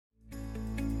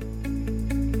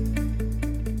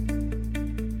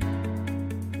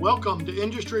Welcome to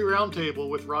Industry Roundtable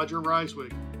with Roger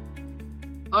Reiswig.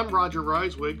 I'm Roger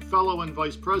Reiswig, Fellow and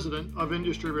Vice President of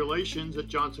Industry Relations at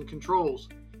Johnson Controls.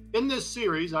 In this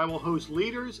series, I will host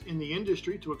leaders in the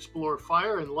industry to explore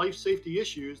fire and life safety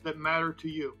issues that matter to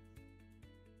you.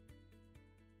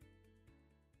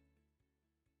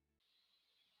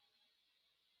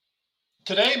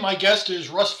 Today, my guest is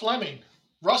Russ Fleming.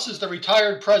 Russ is the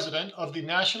retired president of the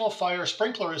National Fire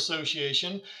Sprinkler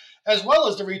Association, as well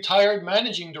as the retired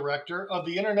managing director of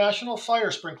the International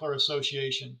Fire Sprinkler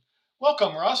Association.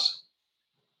 Welcome, Russ.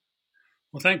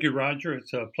 Well, thank you, Roger.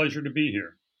 It's a pleasure to be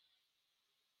here.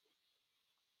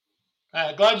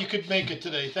 Glad you could make it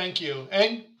today. Thank you.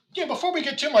 And before we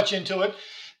get too much into it,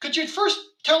 could you first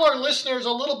tell our listeners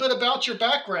a little bit about your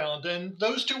background and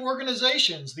those two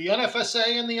organizations, the NFSA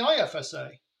and the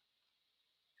IFSA?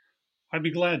 I'd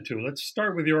be glad to. Let's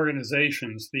start with the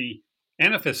organizations. The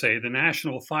NFSA, the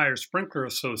National Fire Sprinkler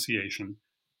Association,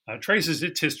 traces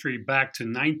its history back to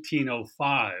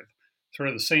 1905, sort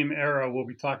of the same era we'll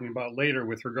be talking about later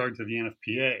with regard to the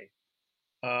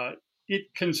NFPA.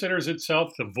 It considers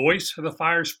itself the voice of the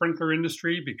fire sprinkler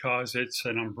industry because it's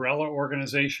an umbrella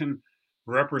organization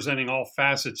representing all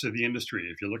facets of the industry.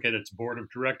 If you look at its board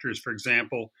of directors, for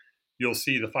example, you'll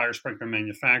see the fire sprinkler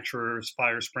manufacturers,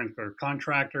 fire sprinkler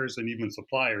contractors, and even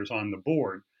suppliers on the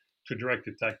board to direct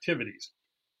its activities.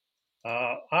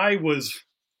 I was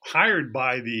hired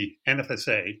by the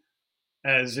NFSA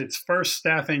as its first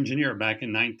staff engineer back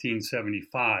in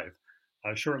 1975,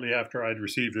 shortly after I'd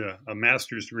received a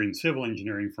master's degree in civil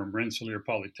engineering from Rensselaer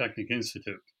Polytechnic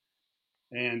Institute.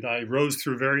 And I rose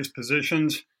through various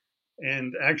positions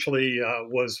and actually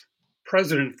was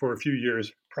president for a few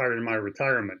years prior to my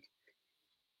retirement.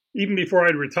 Even before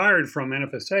I'd retired from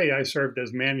NFSA, I served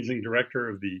as managing director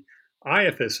of the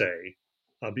IFSA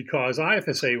because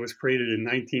IFSA was created in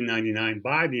 1999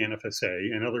 by the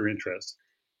NFSA and other interests.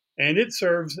 And it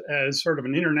serves as sort of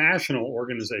an international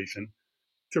organization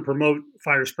to promote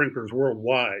fire sprinklers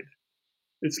worldwide.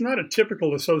 It's not a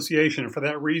typical association, and for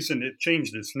that reason, it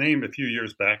changed its name a few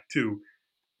years back to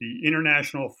the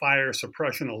International Fire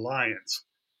Suppression Alliance.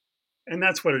 And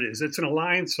that's what it is. It's an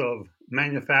alliance of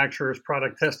manufacturers,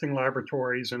 product testing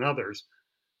laboratories, and others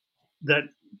that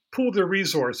pool their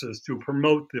resources to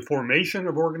promote the formation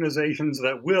of organizations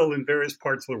that will, in various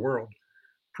parts of the world,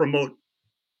 promote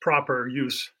proper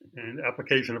use and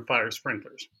application of fire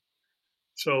sprinklers.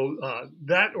 So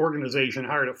that organization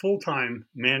hired a full-time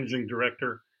managing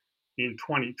director in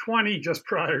 2020, just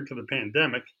prior to the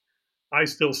pandemic. I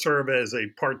still serve as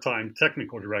a part-time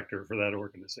technical director for that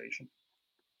organization.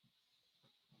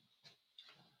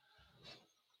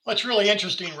 That's really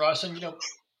interesting, Russ. And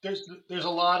there's a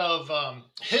lot of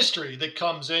history that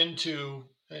comes into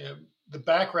the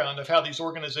background of how these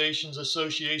organizations,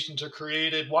 associations are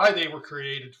created, why they were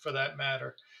created, for that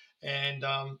matter. And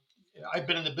I've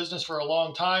been in the business for a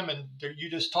long time, and you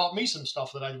just taught me some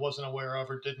stuff that I wasn't aware of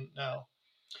or didn't know.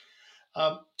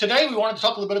 Today, we wanted to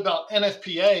talk a little bit about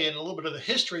NFPA and a little bit of the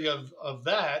history of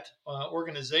that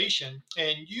organization.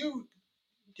 And you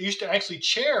used to actually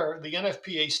chair the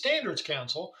NFPA Standards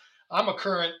Council. I'm a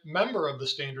current member of the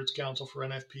Standards Council for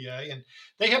NFPA, and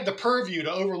they have the purview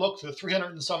to overlook the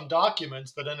 300 and some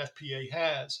documents that NFPA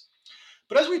has.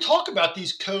 But as we talk about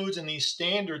these codes and these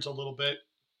standards a little bit,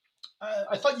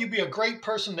 I thought you'd be a great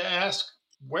person to ask,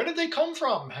 where did they come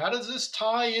from? How does this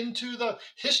tie into the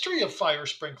history of fire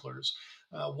sprinklers?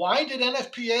 Why did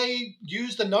NFPA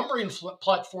use the numbering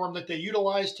platform that they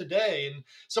utilize today? And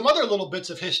some other little bits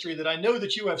of history that I know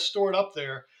that you have stored up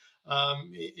there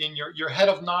in your head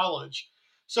of knowledge.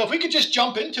 So if we could just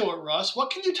jump into it, Russ, what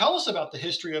can you tell us about the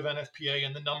history of NFPA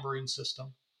and the numbering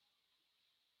system?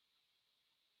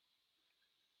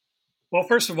 Well,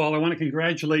 first of all, I want to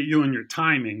congratulate you on your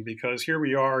timing, because here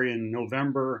we are in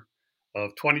November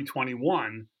of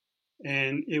 2021,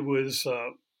 and it was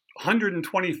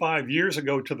 125 years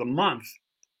ago to the month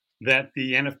that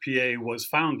the NFPA was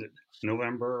founded,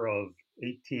 November of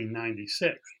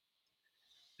 1896.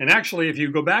 And actually, if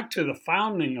you go back to the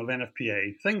founding of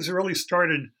NFPA, things really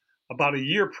started about a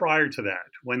year prior to that,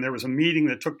 when there was a meeting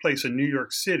that took place in New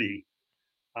York City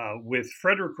with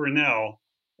Frederick Grinnell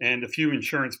and a few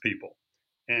insurance people.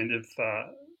 And if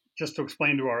just to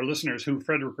explain to our listeners who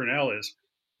Frederick Grinnell is,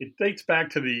 it dates back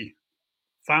to the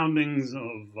foundings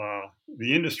of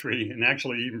the industry, and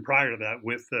actually even prior to that,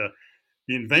 with the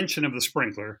invention of the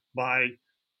sprinkler by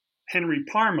Henry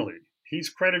Parmalee. He's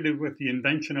credited with the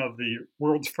invention of the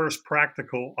world's first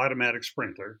practical automatic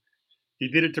sprinkler. He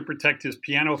did it to protect his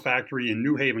piano factory in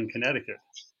New Haven, Connecticut.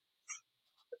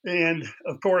 And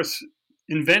of course,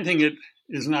 inventing it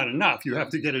is not enough. You have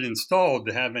to get it installed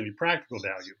to have any practical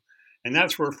value. And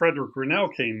that's where Frederick Grinnell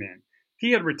came in.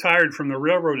 He had retired from the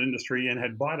railroad industry and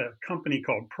had bought a company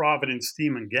called Providence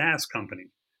Steam and Gas Company.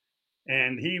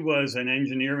 And he was an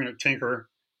engineer and a tinkerer.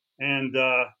 And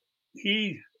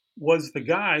he was the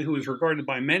guy who is regarded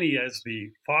by many as the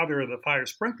father of the fire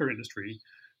sprinkler industry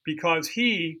because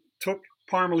he took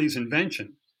Parmalee's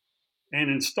invention and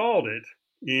installed it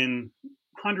in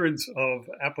hundreds of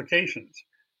applications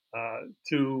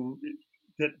to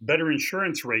get better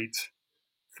insurance rates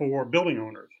for building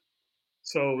owners.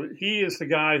 So he is the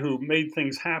guy who made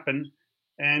things happen,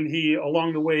 and he,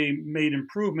 along the way, made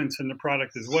improvements in the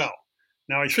product as well.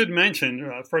 Now, I should mention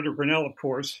Frederick Grinnell, of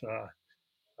course,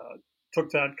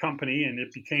 took that company and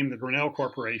it became the Grinnell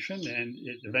Corporation, and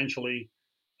it eventually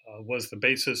was the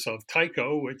basis of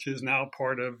Tyco, which is now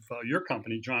part of your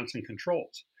company, Johnson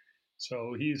Controls.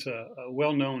 So he's a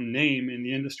well-known name in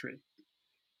the industry.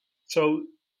 So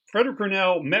Frederick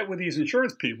Grinnell met with these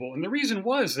insurance people, and the reason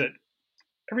was that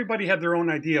everybody had their own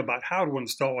idea about how to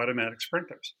install automatic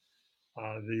sprinklers.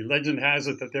 The legend has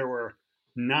it that there were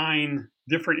 9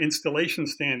 different installation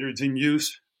standards in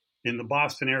use in the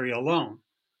Boston area alone,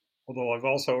 although I've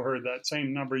also heard that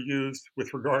same number used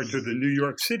with regard to the New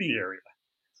York City area.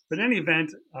 But in any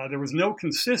event, there was no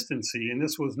consistency, and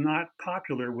this was not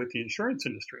popular with the insurance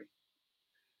industry.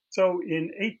 So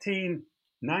in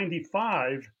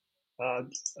 1895,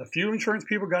 a few insurance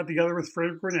people got together with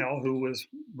Frederick Grinnell, who was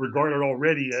regarded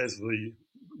already as the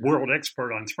world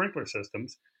expert on sprinkler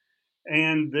systems,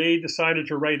 and they decided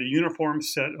to write a uniform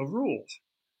set of rules.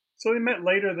 So they met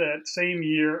later that same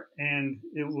year, and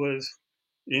it was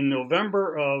in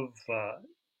November of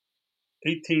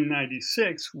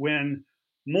 1896 when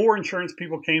more insurance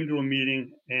people came to a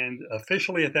meeting, and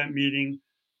officially at that meeting,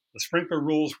 the sprinkler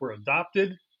rules were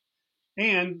adopted.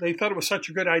 And they thought it was such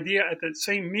a good idea. At that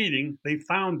same meeting, they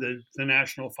founded the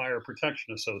National Fire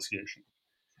Protection Association.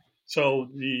 So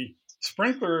the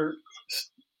sprinkler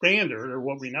standard, or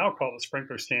what we now call the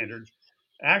sprinkler standard,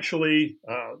 actually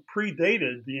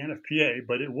predated the NFPA,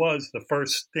 but it was the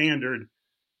first standard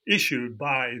issued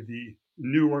by the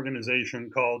new organization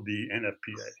called the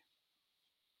NFPA.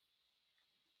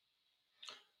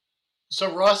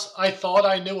 So, Russ, I thought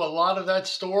I knew a lot of that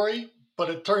story, but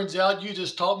it turns out you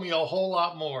just taught me a whole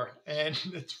lot more. And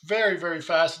it's very, very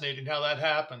fascinating how that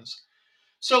happens.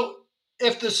 So,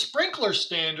 if the sprinkler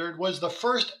standard was the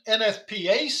first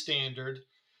NFPA standard,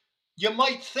 you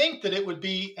might think that it would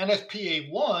be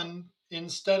NFPA 1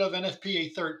 instead of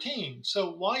NFPA 13.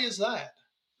 So, why is that?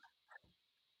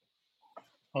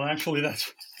 Well, actually,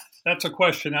 that's a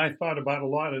question I thought about a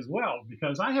lot as well,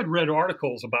 because I had read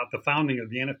articles about the founding of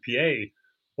the NFPA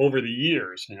over the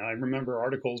years. And I remember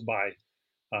articles by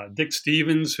Dick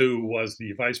Stevens, who was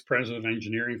the vice president of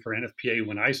engineering for NFPA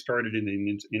when I started in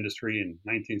the industry in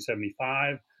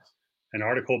 1975. An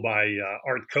article by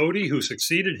Art Cody, who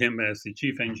succeeded him as the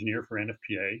chief engineer for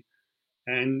NFPA,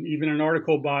 and even an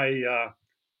article by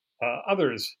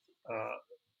others.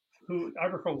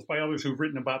 Articles by others who've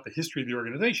written about the history of the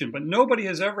organization, but nobody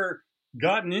has ever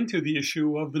gotten into the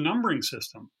issue of the numbering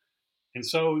system. And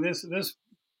so this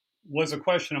was a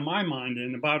question in my mind.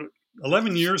 And about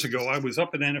 11 years ago, I was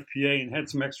up at NFPA and had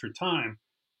some extra time.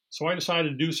 So I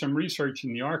decided to do some research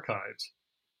in the archives.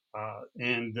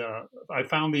 And I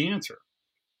found the answer.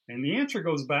 And the answer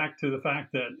goes back to the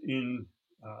fact that in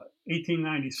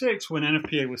 1896, when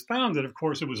NFPA was founded, of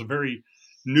course, it was a very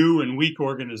new and weak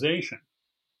organization.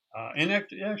 And it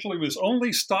actually was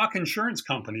only stock insurance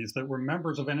companies that were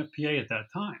members of NFPA at that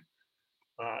time.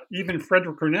 Even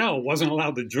Frederick Grinnell wasn't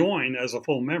allowed to join as a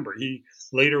full member. He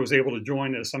later was able to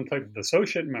join as some type of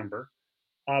associate member.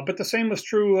 But the same was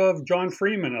true of John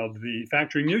Freeman of the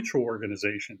Factory Mutual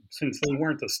Organization. Since they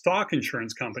weren't a stock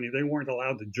insurance company, they weren't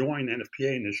allowed to join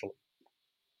NFPA initially.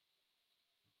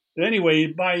 But anyway,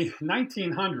 by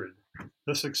 1900,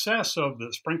 the success of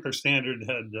the sprinkler standard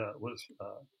was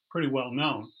pretty well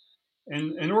known.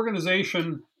 And an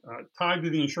organization tied to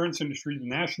the insurance industry, the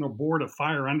National Board of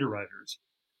Fire Underwriters,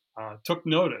 took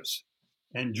notice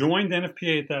and joined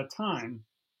NFPA at that time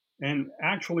and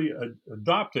actually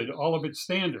adopted all of its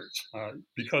standards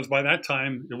because by that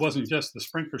time it wasn't just the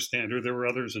sprinkler standard, there were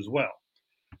others as well.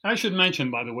 I should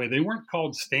mention, by the way, they weren't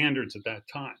called standards at that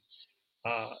time.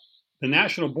 The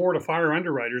National Board of Fire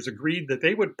Underwriters agreed that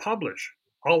they would publish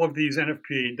all of these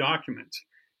NFPA documents.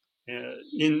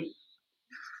 In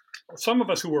some of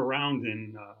us who were around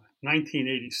in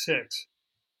 1986,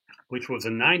 which was the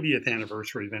 90th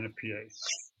anniversary of NFPA,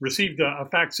 received a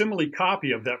facsimile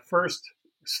copy of that first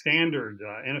standard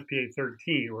NFPA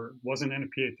 13, or it wasn't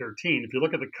NFPA 13. If you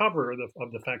look at the cover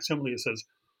of the facsimile, it says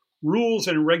Rules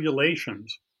and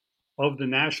Regulations of the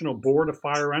National Board of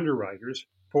Fire Underwriters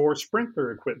for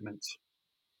sprinkler equipment,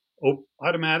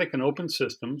 automatic and open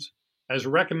systems, as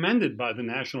recommended by the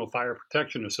National Fire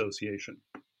Protection Association,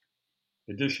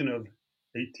 edition of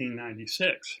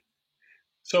 1896.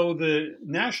 So the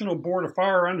National Board of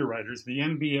Fire Underwriters, the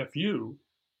NBFU,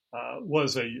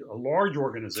 was a large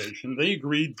organization. They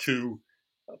agreed to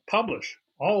publish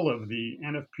all of the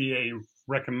NFPA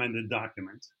recommended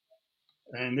documents,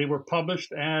 and they were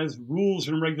published as rules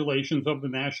and regulations of the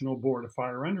National Board of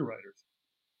Fire Underwriters.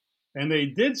 And they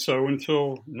did so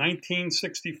until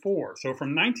 1964. So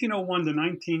from 1901 to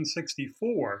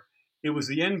 1964, it was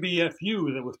the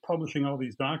NBFU that was publishing all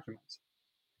these documents.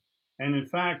 And in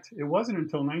fact, it wasn't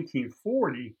until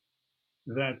 1940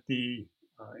 that the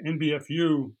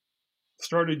NBFU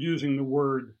started using the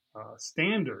word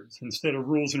standards instead of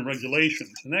rules and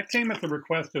regulations. And that came at the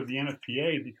request of the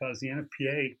NFPA, because the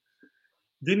NFPA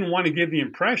didn't want to give the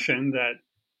impression that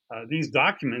these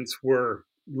documents were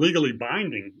legally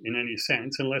binding in any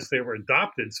sense unless they were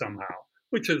adopted somehow,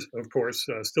 which is, of course,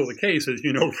 still the case, as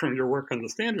you know from your work on the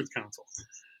Standards Council.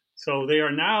 So they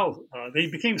are now, they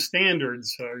became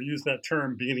standards, use that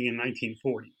term, beginning in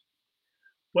 1940.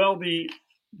 Well, the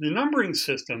numbering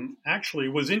system actually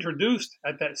was introduced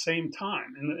at that same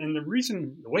time. And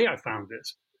the way I found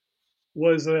this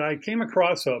was that I came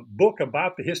across a book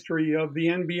about the history of the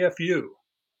NBFU.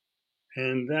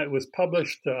 And that was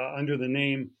published under the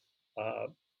name, I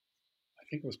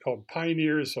think it was called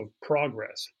Pioneers of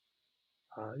Progress.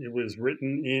 It was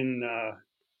written in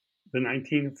the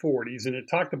 1940s, and it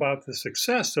talked about the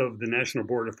success of the National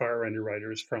Board of Fire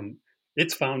Underwriters from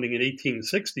its founding in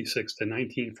 1866 to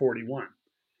 1941.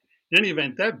 In any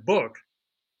event, that book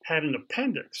had an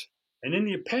appendix, and in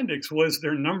the appendix was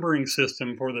their numbering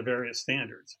system for the various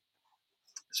standards.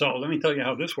 So let me tell you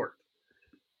how this worked.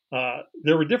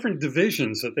 There were different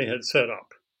divisions that they had set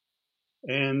up.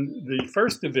 And the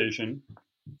first division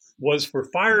was for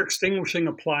fire extinguishing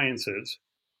appliances.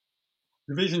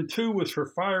 Division 2 was for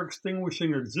fire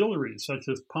extinguishing auxiliaries, such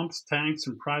as pumps, tanks,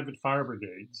 and private fire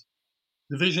brigades.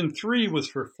 Division 3 was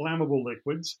for flammable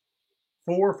liquids,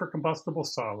 4 for combustible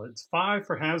solids, 5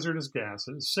 for hazardous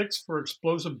gases, 6 for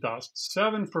explosive dust,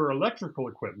 7 for electrical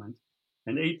equipment,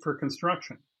 and 8 for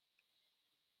construction.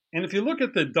 And if you look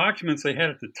at the documents they had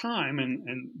at the time,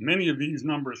 and many of these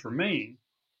numbers remain,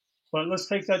 but let's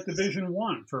take that Division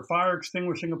 1 for fire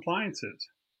extinguishing appliances.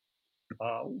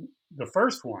 The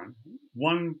first one,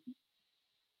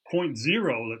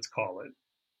 1.0, let's call it,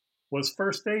 was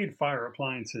first aid fire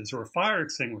appliances or fire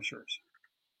extinguishers.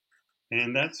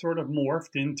 And that sort of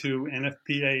morphed into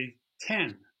NFPA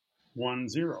 10,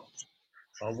 1.0.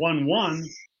 1.1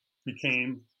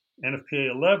 became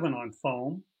NFPA 11 on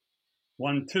foam.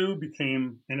 1.2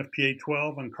 became NFPA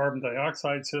 12 on carbon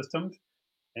dioxide systems.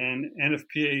 And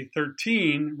NFPA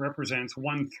 13 represents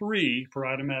 1.3 for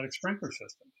automatic sprinkler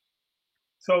systems.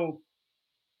 So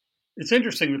it's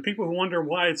interesting that people who wonder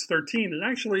why it's 13, and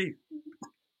actually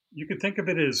you could think of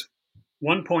it as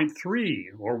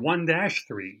 1.3 or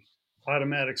 1-3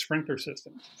 automatic sprinkler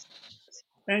systems.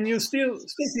 And you still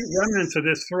see remnants of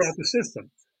this throughout the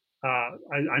system.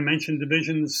 I mentioned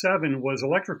Division 7 was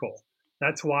electrical.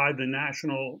 That's why the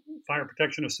National Fire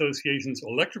Protection Association's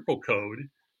electrical code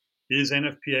is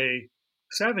NFPA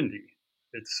 70.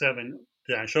 It's 7-0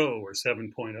 or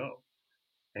 7.0.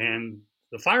 And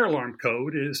the fire alarm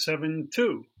code is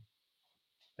 7.2,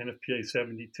 NFPA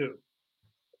 72.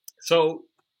 So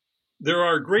there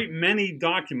are a great many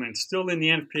documents still in the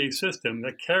NFPA system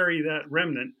that carry that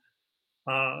remnant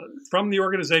from the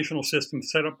organizational system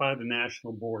set up by the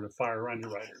National Board of Fire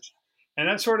Underwriters. And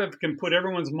that sort of can put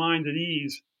everyone's mind at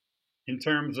ease in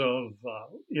terms of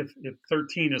if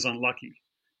 13 is unlucky.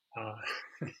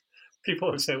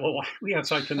 People would say, well, why we have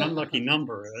such an unlucky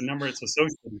number, a number that's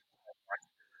associated.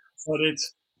 But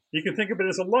you can think of it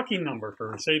as a lucky number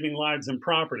for saving lives and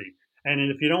property. And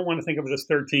if you don't want to think of it as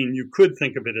 13, you could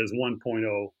think of it as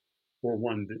 1.0 or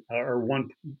 1.3 or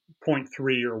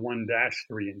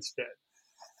 1-3 instead.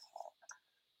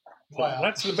 So wow.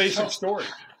 That's the basic story.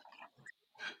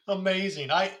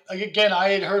 Amazing. I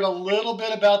had heard a little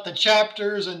bit about the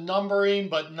chapters and numbering,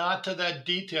 but not to that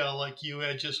detail like you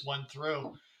had just went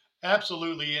through.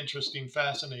 Absolutely interesting,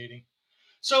 fascinating.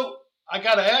 So I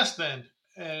got to ask then,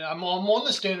 and I'm on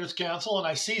the Standards Council, and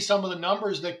I see some of the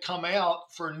numbers that come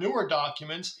out for newer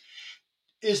documents.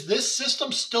 Is this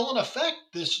system still in effect,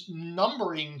 this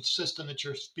numbering system that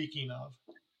you're speaking of?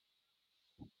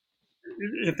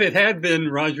 If it had been,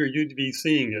 Roger, you'd be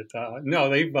seeing it. No,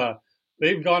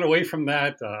 they've gone away from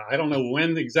that. I don't know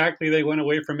when exactly they went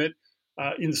away from it.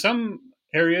 In some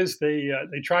areas, they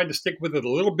tried to stick with it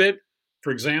a little bit.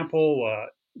 For example,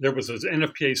 there was an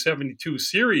NFPA 72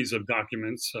 series of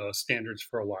documents, standards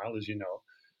for a while, as you know.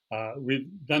 We've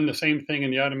done the same thing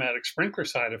in the automatic sprinkler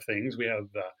side of things. We have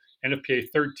NFPA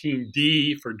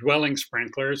 13D for dwelling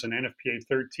sprinklers and NFPA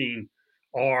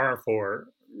 13R for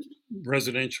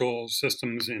residential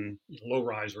systems in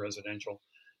low-rise residential.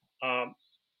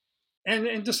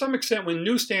 And to some extent, when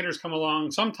new standards come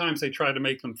along, sometimes they try to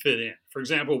make them fit in. For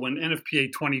example, when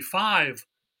NFPA 25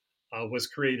 was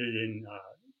created in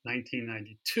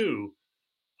 1992,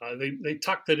 they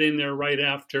tucked it in there right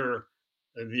after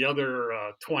the other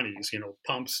 20s,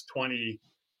 pumps 20,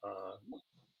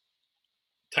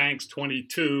 tanks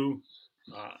 22,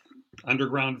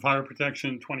 underground fire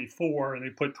protection 24, and they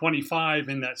put 25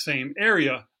 in that same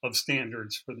area of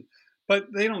standards. But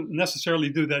they don't necessarily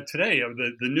do that today.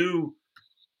 The new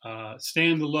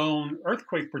standalone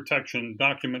earthquake protection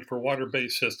document for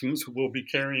water-based systems will be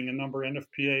carrying a number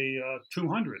NFPA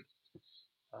 200.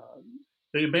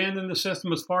 They abandoned the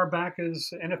system as far back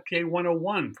as NFPA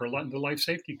 101 for the Life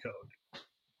Safety Code.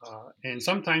 And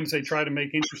sometimes they try to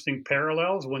make interesting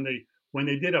parallels. When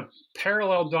they did a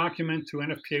parallel document to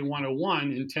NFPA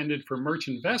 101 intended for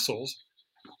merchant vessels,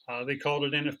 they called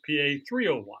it NFPA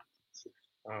 301.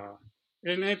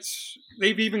 And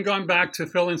they've even gone back to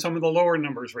fill in some of the lower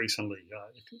numbers recently.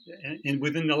 And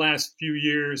within the last few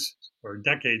years, or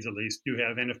decades at least, you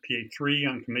have NFPA 3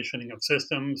 on commissioning of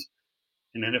systems,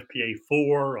 and NFPA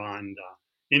 4 on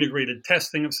integrated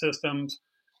testing of systems.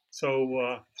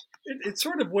 So it's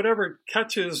sort of whatever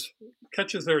catches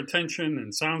their attention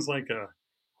and sounds like a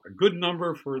good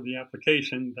number for the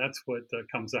application, that's what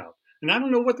comes out. And I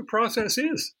don't know what the process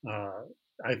is.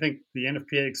 I think the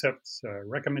NFPA accepts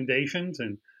recommendations,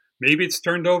 and maybe it's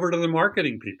turned over to the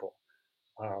marketing people.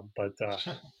 But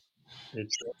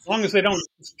as long as they don't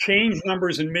change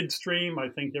numbers in midstream, I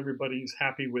think everybody's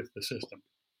happy with the system.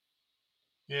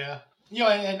 Yeah.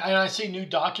 And I see new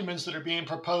documents that are being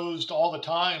proposed all the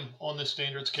time on the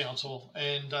Standards Council,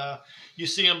 and you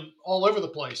see them all over the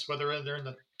place, whether they're in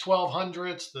the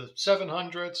 1200s, the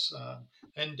 700s,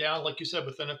 and down, like you said,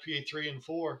 with NFPA 3 and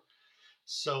 4.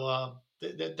 So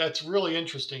that's really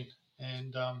interesting.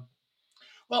 And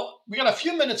well, we got a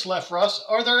few minutes left, Russ.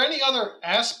 Are there any other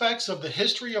aspects of the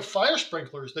history of fire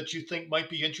sprinklers that you think might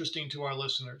be interesting to our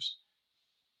listeners?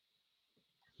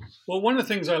 Well, one of the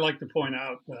things I like to point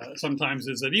out sometimes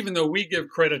is that even though we give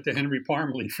credit to Henry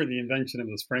Parmalee for the invention of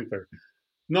the sprinkler,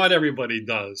 not everybody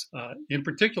does. In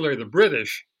particular, the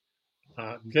British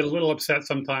get a little upset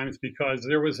sometimes because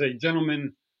there was a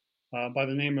gentleman by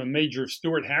the name of Major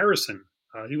Stuart Harrison.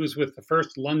 He was with the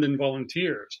 1st London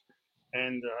Volunteers.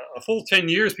 And a full 10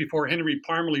 years before Henry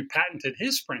Parmalee patented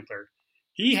his sprinkler,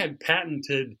 he had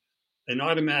patented an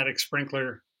automatic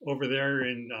sprinkler over there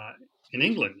in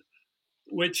England,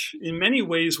 which in many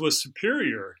ways was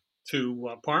superior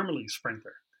to Parmalee's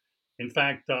sprinkler. In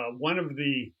fact, one of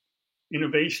the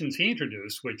innovations he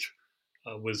introduced, which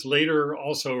was later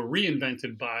also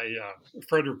reinvented by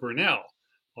Frederick Grinnell.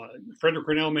 Frederick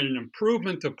Grinnell made an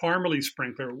improvement to Parmalee's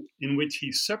sprinkler in which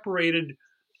he separated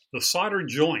the solder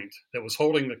joint that was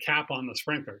holding the cap on the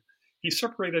sprinkler. He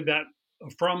separated that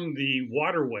from the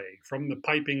waterway, from the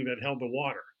piping that held the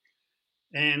water.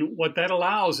 And what that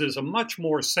allows is a much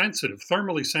more sensitive,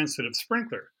 thermally sensitive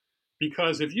sprinkler.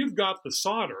 Because if you've got the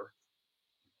solder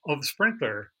of the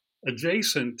sprinkler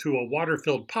adjacent to a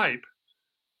water-filled pipe,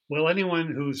 well,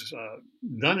 anyone who's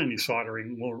done any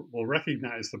soldering will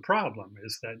recognize the problem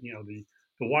is that,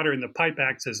 the water in the pipe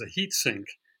acts as a heat sink.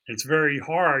 It's very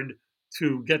hard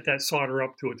to get that solder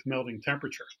up to its melting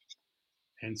temperature.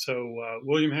 And so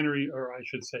William Henry, or I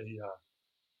should say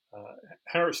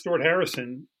Stuart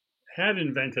Harrison, had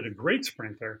invented a great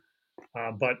sprinkler,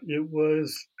 but it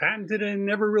was patented and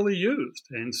never really used.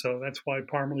 And so that's why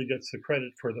Parmalee gets the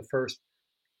credit for the first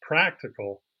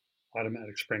practical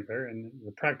automatic sprinkler, and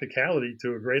the practicality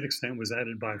to a great extent was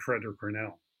added by Frederick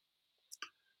Grinnell.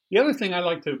 The other thing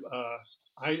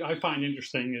I find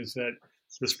interesting is that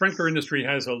the sprinkler industry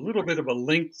has a little bit of a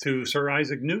link to Sir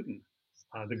Isaac Newton,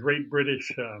 the great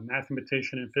British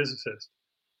mathematician and physicist,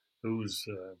 who's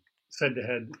said to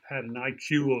have had an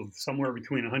IQ of somewhere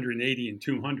between 180 and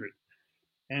 200.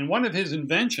 And one of his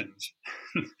inventions,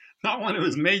 not one of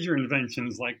his major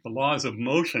inventions like the laws of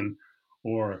motion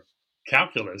or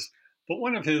calculus, but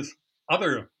one of his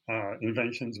other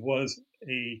inventions was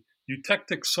a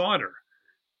eutectic solder.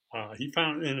 He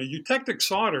found, and a eutectic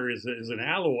solder is an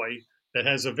alloy that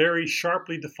has a very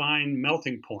sharply defined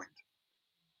melting point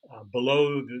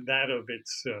below that of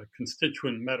its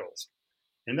constituent metals.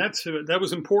 And that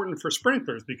was important for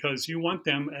sprinklers because you want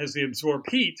them, as they absorb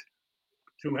heat,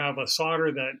 to have a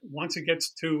solder that once it gets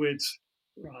to its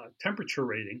temperature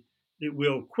rating, it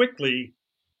will quickly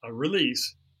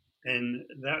release, and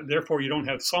therefore you don't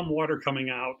have some water coming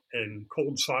out and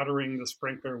cold soldering the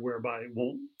sprinkler whereby it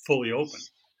won't fully open.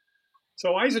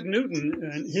 So Isaac Newton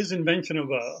and his invention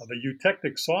of a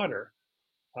eutectic solder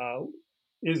uh,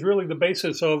 is really the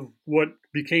basis of what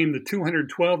became the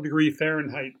 212 degree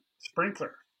Fahrenheit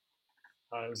sprinkler.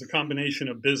 It was a combination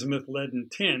of bismuth, lead,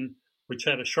 and tin, which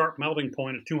had a sharp melting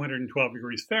point of 212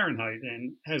 degrees Fahrenheit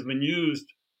and has been used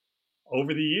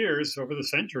over the years, over the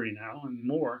century now and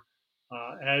more,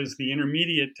 as the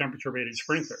intermediate temperature rated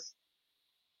sprinkler.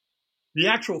 The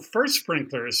actual first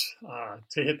sprinklers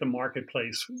to hit the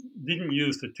marketplace didn't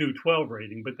use the 212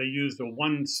 rating, but they used a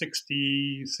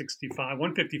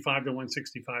 155 to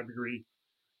 165 degree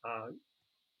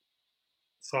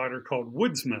solder called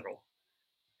Woods metal.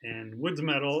 And Woods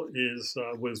metal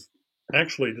was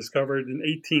actually discovered in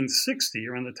 1860,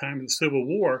 around the time of the Civil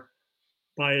War,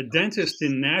 by a dentist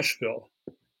in Nashville.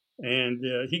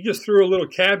 And he just threw a little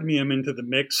cadmium into the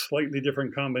mix, slightly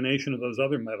different combination of those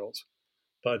other metals.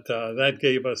 But that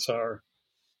gave us our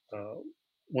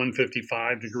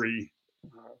 155 degree,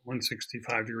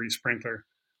 165 degree sprinkler,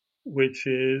 which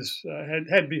has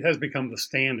become the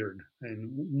standard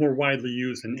and more widely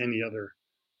used than any other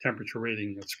temperature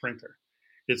rating of sprinkler.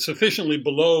 It's sufficiently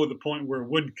below the point where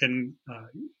wood can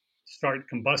start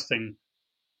combusting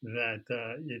that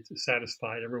it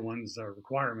satisfied everyone's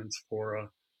requirements for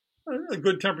a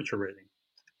good temperature rating.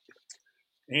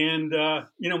 And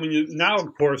now,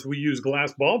 of course, we use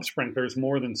glass bulb sprinklers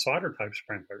more than solder type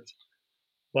sprinklers.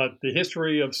 But the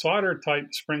history of solder type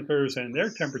sprinklers and their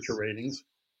temperature ratings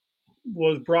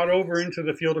was brought over into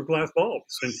the field of glass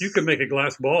bulbs. Since you could make a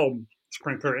glass bulb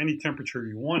sprinkler any temperature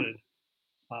you wanted,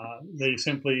 they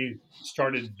simply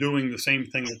started doing the same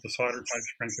thing that the solder type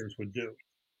sprinklers would do.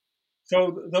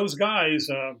 So those guys,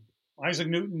 Isaac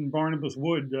Newton and Barnabas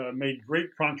Wood, made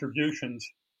great contributions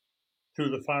to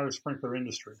the fire sprinkler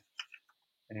industry.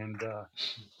 And,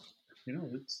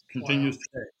 it continues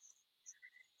today.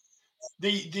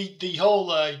 The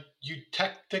whole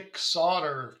eutectic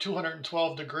solder,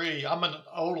 212 degree. I'm an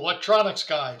old electronics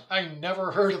guy. I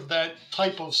never heard of that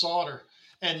type of solder,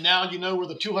 and now you know where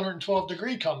the 212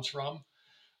 degree comes from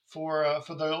for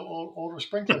the older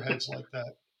sprinkler heads like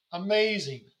that.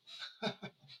 Amazing.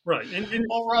 Right.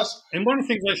 Well, Russ. And one of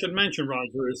the things I should mention,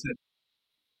 Roger, is that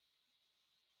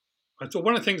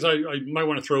one of the things I might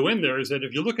want to throw in there is that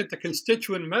if you look at the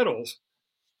constituent metals,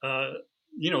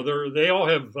 they all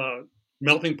have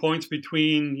melting points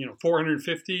between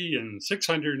 450 and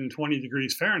 620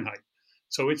 degrees Fahrenheit.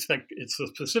 So it's a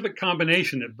specific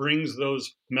combination that brings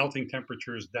those melting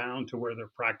temperatures down to where they're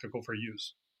practical for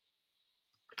use.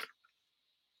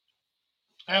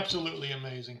 Absolutely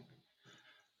amazing.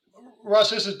 Russ,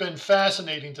 this has been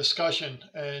fascinating discussion,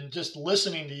 and just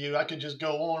listening to you, I could just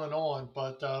go on and on,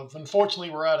 but unfortunately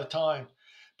we're out of time.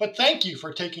 But thank you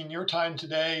for taking your time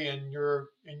today and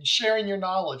sharing your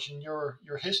knowledge and your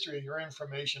history, your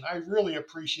information. I really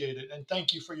appreciate it, and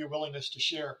thank you for your willingness to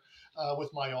share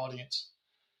with my audience.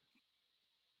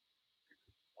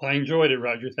 I enjoyed it,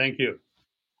 Roger. Thank you.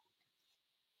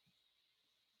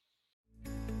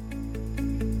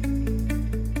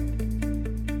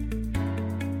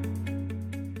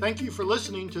 Thank you for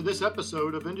listening to this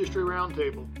episode of Industry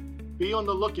Roundtable. Be on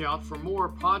the lookout for more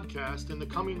podcasts in the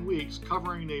coming weeks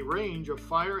covering a range of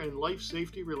fire and life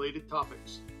safety related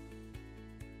topics.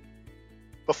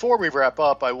 Before we wrap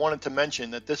up, I wanted to mention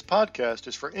that this podcast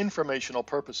is for informational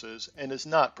purposes and is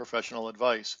not professional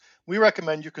advice. We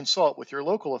recommend you consult with your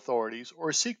local authorities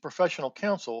or seek professional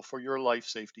counsel for your life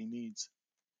safety needs.